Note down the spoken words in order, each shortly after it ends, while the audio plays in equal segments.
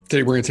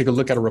Today, we're going to take a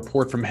look at a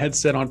report from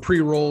Headset on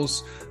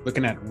pre-rolls,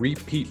 looking at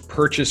repeat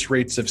purchase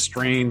rates of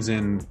strains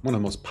in one of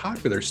the most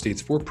popular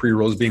states for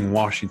pre-rolls being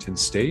Washington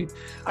State.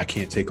 I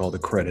can't take all the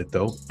credit,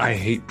 though. I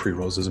hate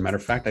pre-rolls. As a matter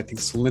of fact, I think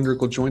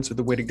cylindrical joints are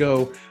the way to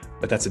go,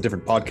 but that's a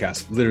different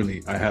podcast.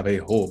 Literally, I have a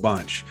whole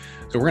bunch.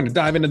 So we're going to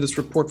dive into this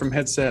report from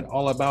Headset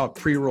all about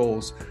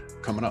pre-rolls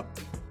coming up.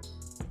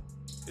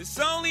 It's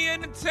only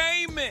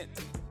entertainment.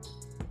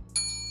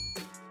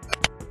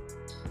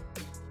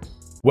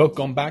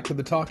 Welcome back to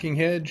The Talking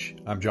Hedge.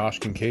 I'm Josh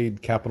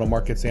Kincaid, capital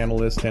markets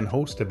analyst and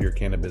host of your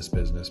Cannabis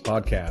Business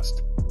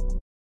Podcast.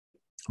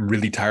 I'm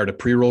really tired of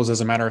pre-rolls.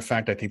 As a matter of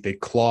fact, I think they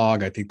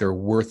clog. I think they're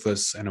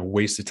worthless and a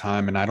waste of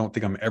time. And I don't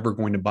think I'm ever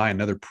going to buy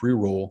another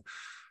pre-roll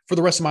for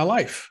the rest of my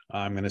life.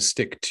 I'm going to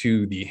stick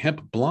to the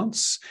hemp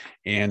blunts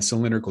and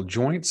cylindrical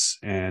joints.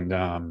 And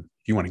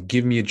if you want to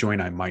give me a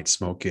joint, I might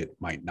smoke it,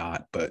 might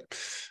not. But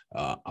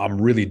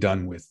I'm really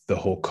done with the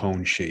whole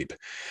cone shape.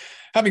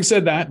 Having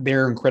said that,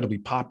 they're incredibly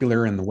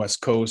popular in the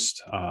West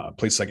Coast. A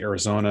place like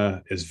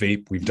Arizona is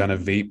vape. We've done a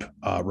vape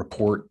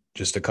report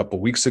just a couple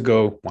of weeks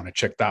ago. Want to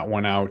check that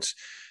one out.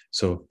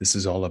 So this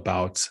is all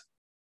about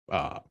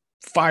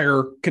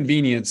fire,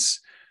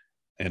 convenience,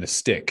 and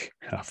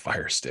a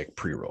fire stick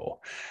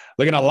pre-roll.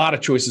 Looking at a lot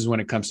of choices when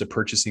it comes to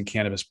purchasing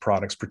cannabis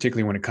products,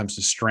 particularly when it comes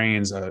to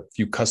strains. A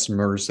few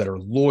customers that are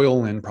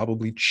loyal and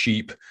probably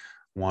cheap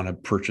want to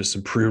purchase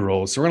some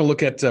pre-rolls. So we're going to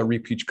look at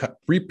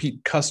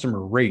repeat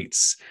customer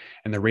rates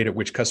and the rate at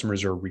which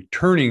customers are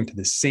returning to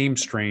the same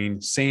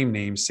strain, same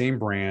name, same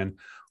brand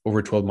over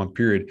a 12-month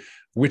period,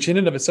 which in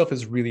and of itself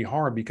is really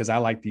hard because I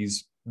like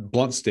these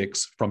blunt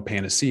sticks from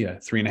Panacea,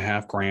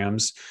 3.5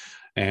 grams.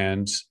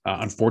 And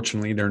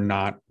unfortunately, they're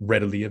not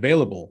readily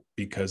available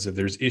because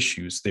there's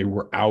issues. They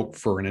were out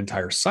for an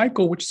entire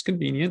cycle, which is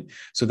convenient.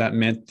 So that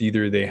meant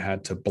either they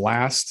had to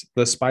blast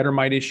the spider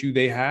mite issue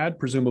they had,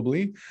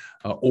 presumably,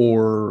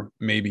 or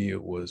maybe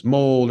it was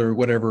mold or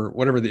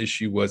whatever the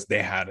issue was,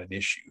 they had an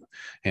issue.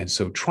 And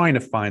so trying to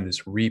find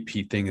this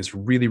repeat thing is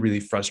really, really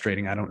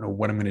frustrating. I don't know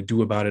what I'm going to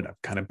do about it.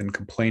 I've kind of been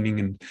complaining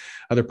in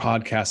other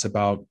podcasts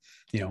about,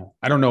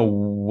 I don't know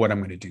what I'm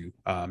going to do.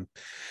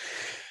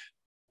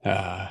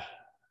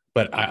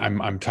 But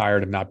I'm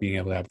tired of not being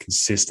able to have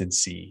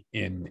consistency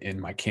in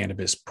my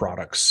cannabis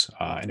products,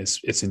 and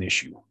it's an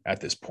issue at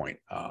this point.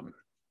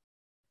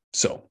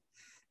 So,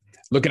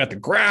 looking at the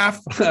graph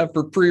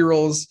for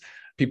pre-rolls,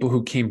 people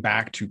who came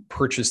back to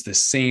purchase the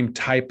same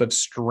type of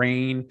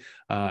strain,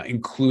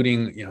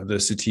 including the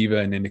sativa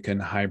and indica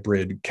and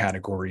hybrid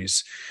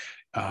categories.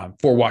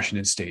 For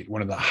Washington State,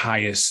 one of the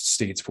highest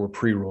states for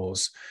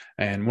pre-rolls,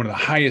 and one of the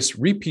highest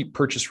repeat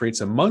purchase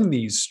rates among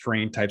these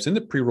strain types in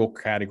the pre-roll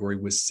category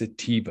was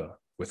sativa,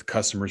 with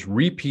customers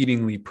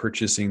repeatedly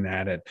purchasing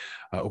that at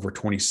over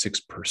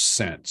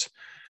 26%.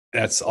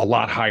 That's a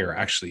lot higher,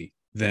 actually,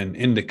 than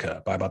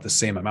indica by about the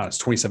same amount.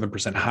 It's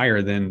 27%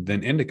 higher than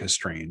indica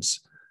strains.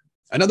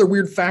 Another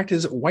weird fact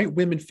is white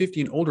women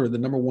 50 and older are the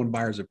number one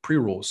buyers of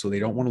pre-rolls. So they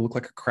don't want to look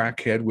like a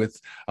crackhead with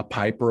a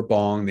pipe or a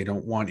bong. They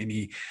don't want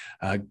any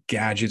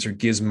gadgets or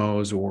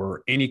gizmos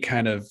or any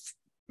kind of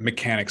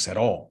mechanics at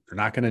all. They're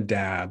not going to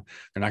dab.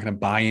 They're not going to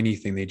buy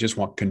anything. They just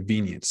want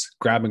convenience.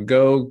 Grab and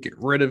go, get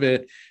rid of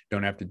it.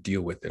 Don't have to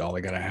deal with it. All they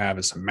got to have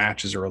is some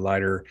matches or a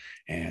lighter,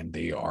 and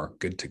they are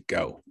good to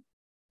go.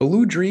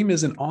 Blue Dream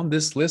isn't on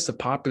this list of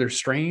popular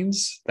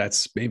strains.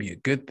 That's maybe a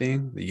good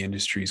thing. The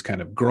industry is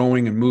kind of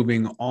growing and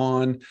moving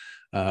on,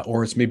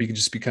 or it's maybe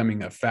just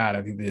becoming a fad.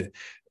 I think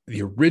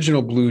the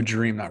original Blue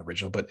Dream, not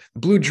original, but the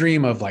Blue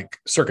Dream of like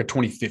circa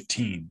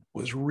 2015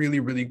 was really,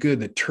 really good.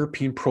 The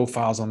terpene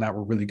profiles on that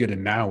were really good,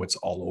 and now it's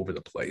all over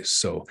the place.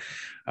 So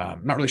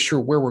I'm not really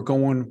sure where we're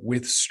going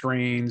with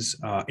strains,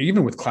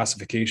 even with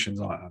classifications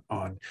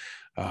on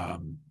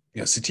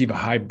sativa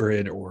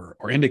hybrid or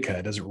indica.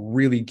 It doesn't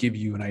really give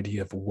you an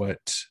idea of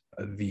what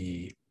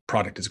the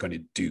product is going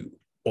to do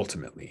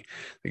ultimately.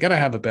 They got to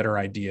have a better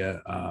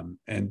idea,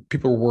 and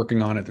people are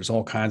working on it. There's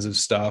all kinds of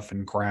stuff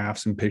and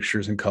graphs and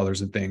pictures and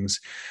colors and things,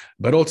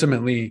 but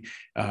ultimately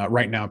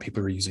right now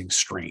people are using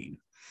strain.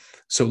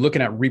 So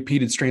looking at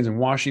repeated strains in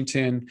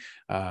Washington,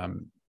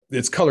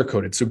 it's color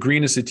coded. So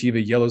green is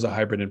sativa, yellow is a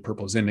hybrid, and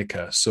purple is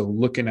indica. So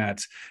looking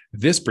at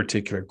this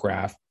particular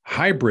graph,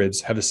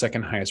 hybrids have the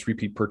second highest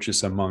repeat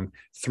purchase among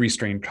 3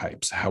 strain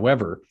types.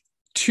 However,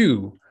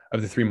 2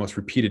 of the 3 most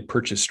repeated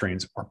purchase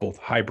strains are both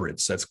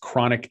hybrids. That's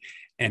chronic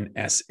and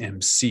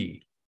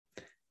SMC.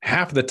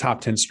 Half of the top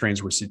 10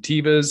 strains were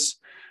sativas,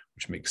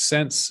 which makes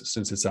sense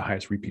since it's the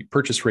highest repeat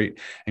purchase rate.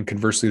 And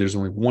conversely, there's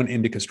only 1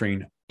 indica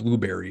strain,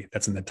 blueberry,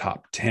 that's in the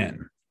top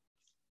 10.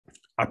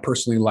 I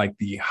personally like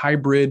the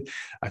hybrid.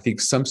 I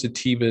think some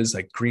sativas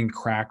like green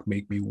crack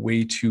make me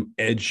way too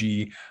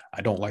edgy.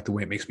 I don't like the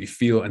way it makes me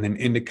feel. And then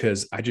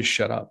indicas, I just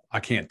shut up. I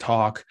can't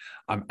talk.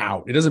 I'm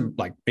out. It doesn't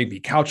like make me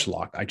couch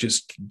locked. I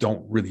just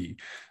don't really,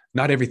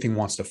 not everything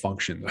wants to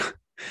function.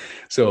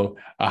 So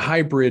a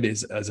hybrid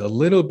is a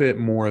little bit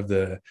more of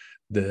the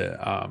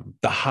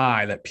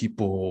high that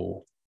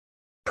people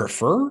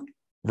prefer,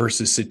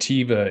 versus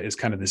sativa is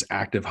kind of this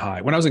active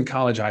high. When I was in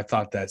college, I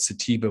thought that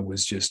sativa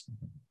was just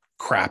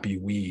crappy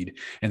weed.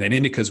 And then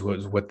indicas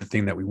was what the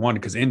thing that we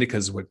wanted, because indicas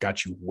is what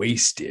got you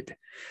wasted.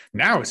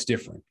 Now it's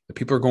different. The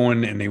people are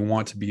going and they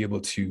want to be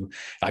able to,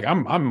 like,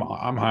 I'm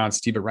high on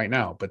sativa right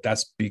now, but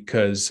that's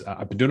because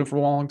I've been doing it for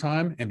a long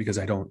time and because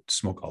I don't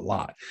smoke a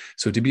lot.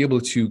 So to be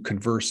able to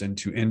converse and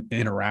to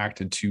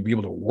interact and to be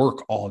able to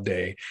work all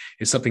day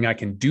is something I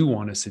can do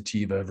on a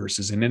sativa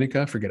versus an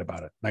indica. Forget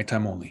about it.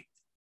 Nighttime only.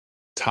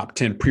 Top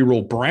 10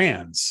 pre-roll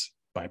brands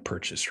by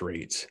purchase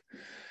rates.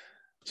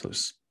 So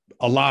there's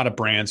a lot of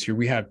brands here.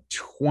 We have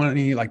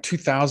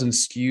 2,000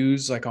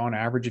 SKUs, like on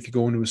average, if you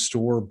go into a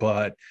store,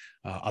 but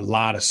a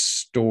lot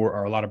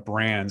of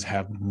brands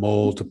have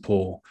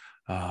multiple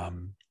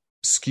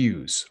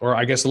SKUs, or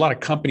I guess a lot of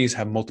companies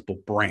have multiple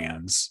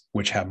brands,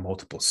 which have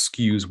multiple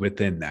SKUs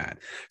within that.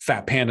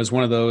 Fat Panda is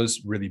one of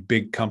those, really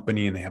big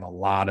company, and they have a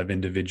lot of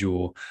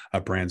individual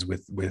brands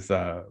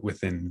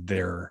within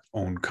their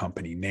own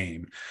company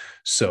name.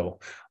 So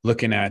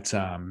looking at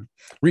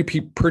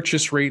repeat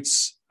purchase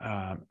rates,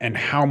 and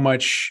how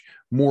much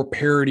more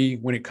parity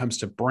when it comes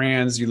to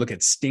brands. You look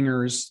at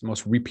Stingers, the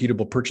most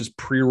repeatable purchase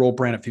pre-roll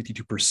brand at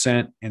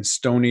 52%, and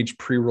Stone Age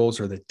pre-rolls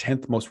are the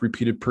 10th most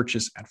repeated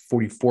purchase at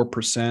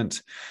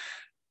 44%.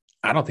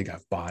 I don't think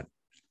I've bought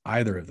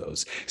either of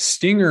those.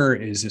 Stinger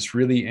is this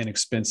really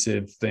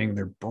inexpensive thing.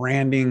 Their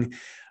branding,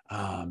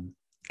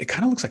 it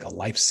kind of looks like a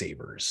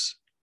Lifesavers.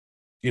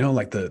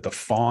 Like the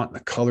font, the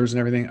colors and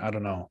everything. I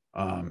don't know.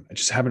 I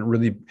just haven't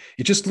really,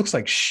 it just looks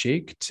like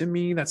Shake to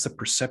me. That's the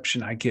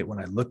perception I get when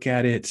I look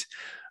at it.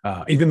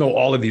 Even though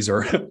all of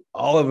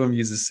them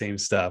use the same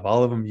stuff.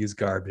 All of them use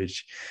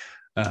garbage.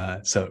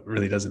 So it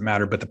really doesn't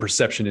matter, but the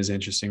perception is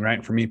interesting,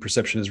 right? For me,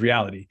 perception is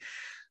reality.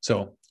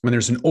 So when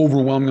there's an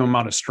overwhelming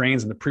amount of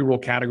strains in the pre-roll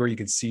category, you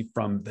can see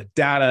from the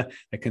data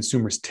that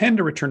consumers tend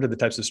to return to the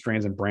types of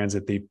strains and brands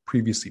that they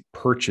previously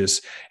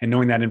purchased. And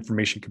knowing that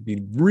information could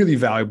be really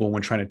valuable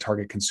when trying to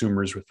target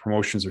consumers with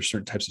promotions or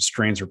certain types of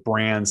strains or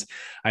brands.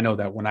 I know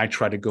that when I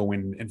try to go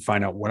in and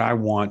find out what I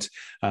want,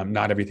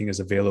 not everything is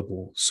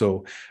available.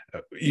 So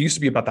it used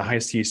to be about the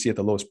highest THC at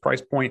the lowest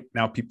price point.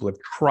 Now people have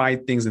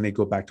tried things and they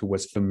go back to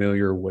what's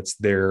familiar, what's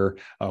there,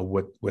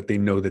 what they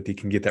know that they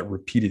can get that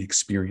repeated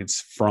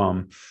experience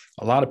from.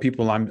 A lot of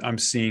people I'm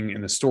seeing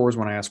in the stores,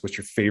 when I ask what's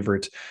your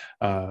favorite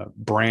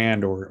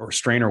brand or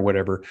strain or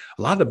whatever,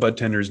 a lot of the bud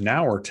tenders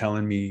now are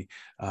telling me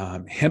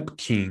Hemp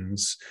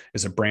Kings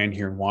is a brand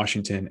here in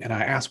Washington. And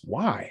I ask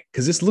why,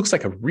 because this looks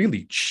like a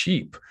really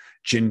cheap,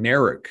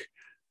 generic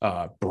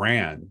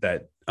brand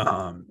that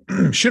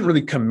shouldn't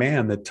really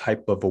command the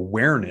type of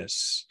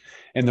awareness.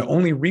 And the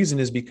only reason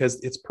is because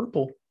it's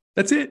purple.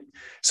 That's it.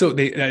 So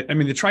the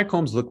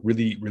trichomes look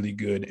really, really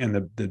good. And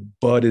the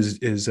bud is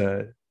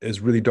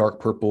really dark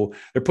purple.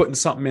 They're putting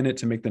something in it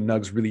to make the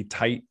nugs really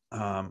tight.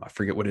 I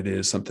forget what it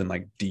is, something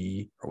like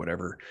D or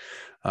whatever.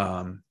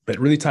 But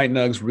really tight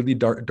nugs, really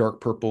dark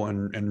purple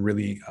and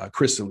really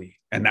crystally.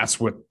 And that's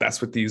what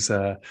these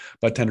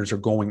bud tenders are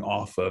going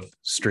off of,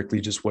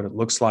 strictly just what it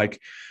looks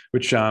like,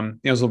 which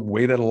is a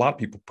way that a lot of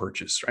people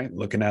purchase, right?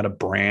 Looking at a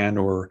brand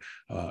or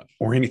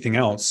anything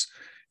else,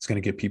 it's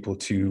going to get people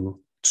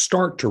to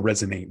start to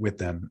resonate with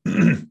them.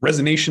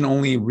 Resonation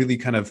only really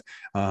kind of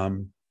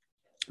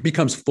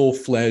becomes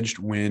full-fledged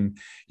when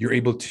you're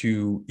able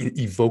to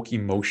evoke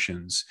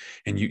emotions,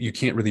 and you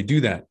can't really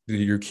do that.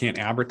 You can't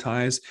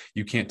advertise,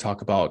 you can't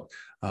talk about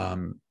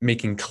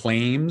making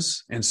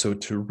claims. And so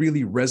to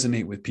really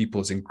resonate with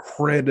people is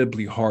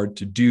incredibly hard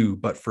to do.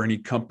 But for any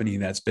company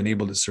that's been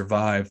able to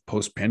survive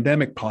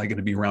post-pandemic, probably going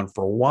to be around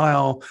for a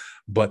while,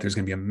 but there's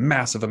going to be a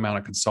massive amount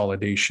of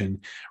consolidation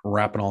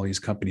wrapping all these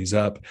companies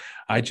up.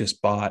 I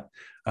just bought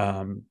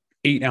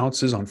 8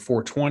 ounces on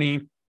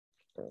 420.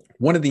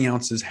 One of the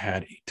ounces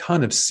had a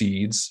ton of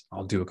seeds.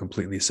 I'll do a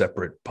completely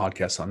separate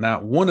podcast on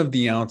that. One of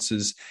the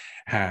ounces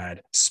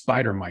had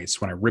spider mites.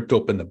 When I ripped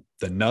open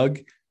the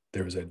nug,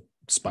 there was a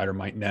spider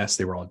mite nest.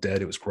 They were all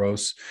dead. It was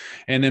gross.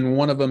 And then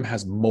one of them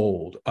has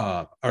mold,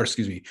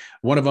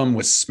 one of them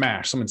was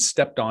smashed. Someone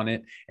stepped on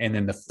it and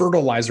then the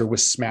fertilizer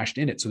was smashed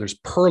in it. So there's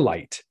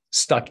perlite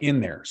stuck in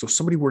there. So if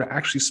somebody were to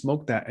actually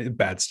smoke that,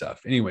 bad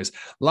stuff. Anyways,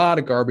 a lot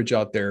of garbage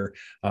out there.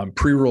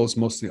 Pre-rolls,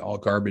 mostly all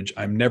garbage.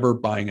 I'm never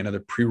buying another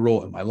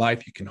pre-roll in my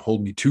life. You can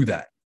hold me to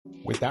that.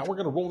 With that, we're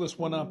going to roll this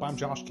one up. I'm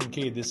Josh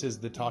Kincaid. This is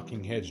The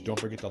Talking Hedge. Don't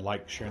forget to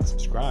like, share, and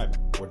subscribe,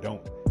 or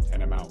don't,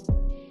 and I'm out.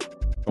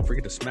 Don't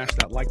forget to smash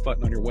that like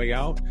button on your way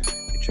out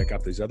and check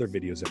out these other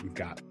videos that we've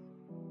got.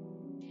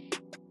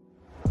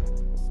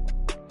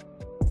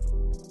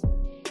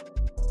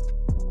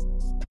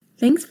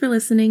 Thanks for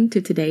listening to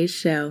today's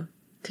show.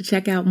 To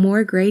check out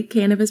more great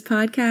cannabis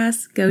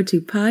podcasts, go to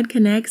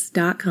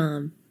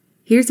podconnects.com.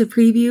 Here's a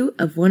preview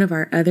of one of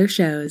our other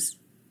shows.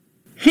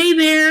 Hey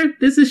there,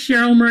 this is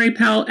Cheryl Murray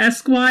Powell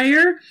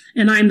Esquire,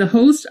 and I'm the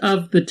host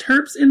of the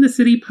Terps in the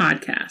City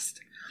podcast.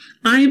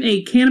 I'm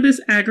a cannabis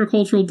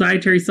agricultural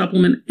dietary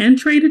supplement and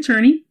trade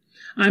attorney.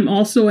 I'm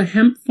also a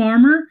hemp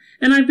farmer,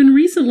 and I've been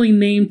recently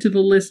named to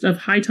the list of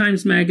High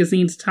Times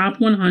Magazine's top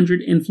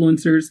 100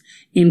 influencers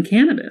in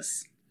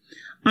cannabis.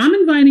 I'm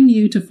inviting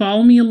you to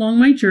follow me along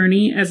my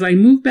journey as I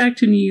move back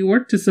to New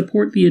York to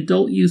support the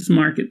adult use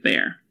market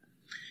there.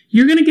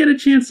 You're going to get a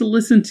chance to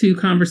listen to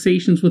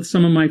conversations with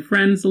some of my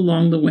friends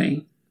along the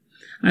way.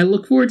 I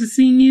look forward to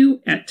seeing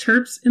you at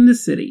Terps in the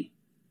City.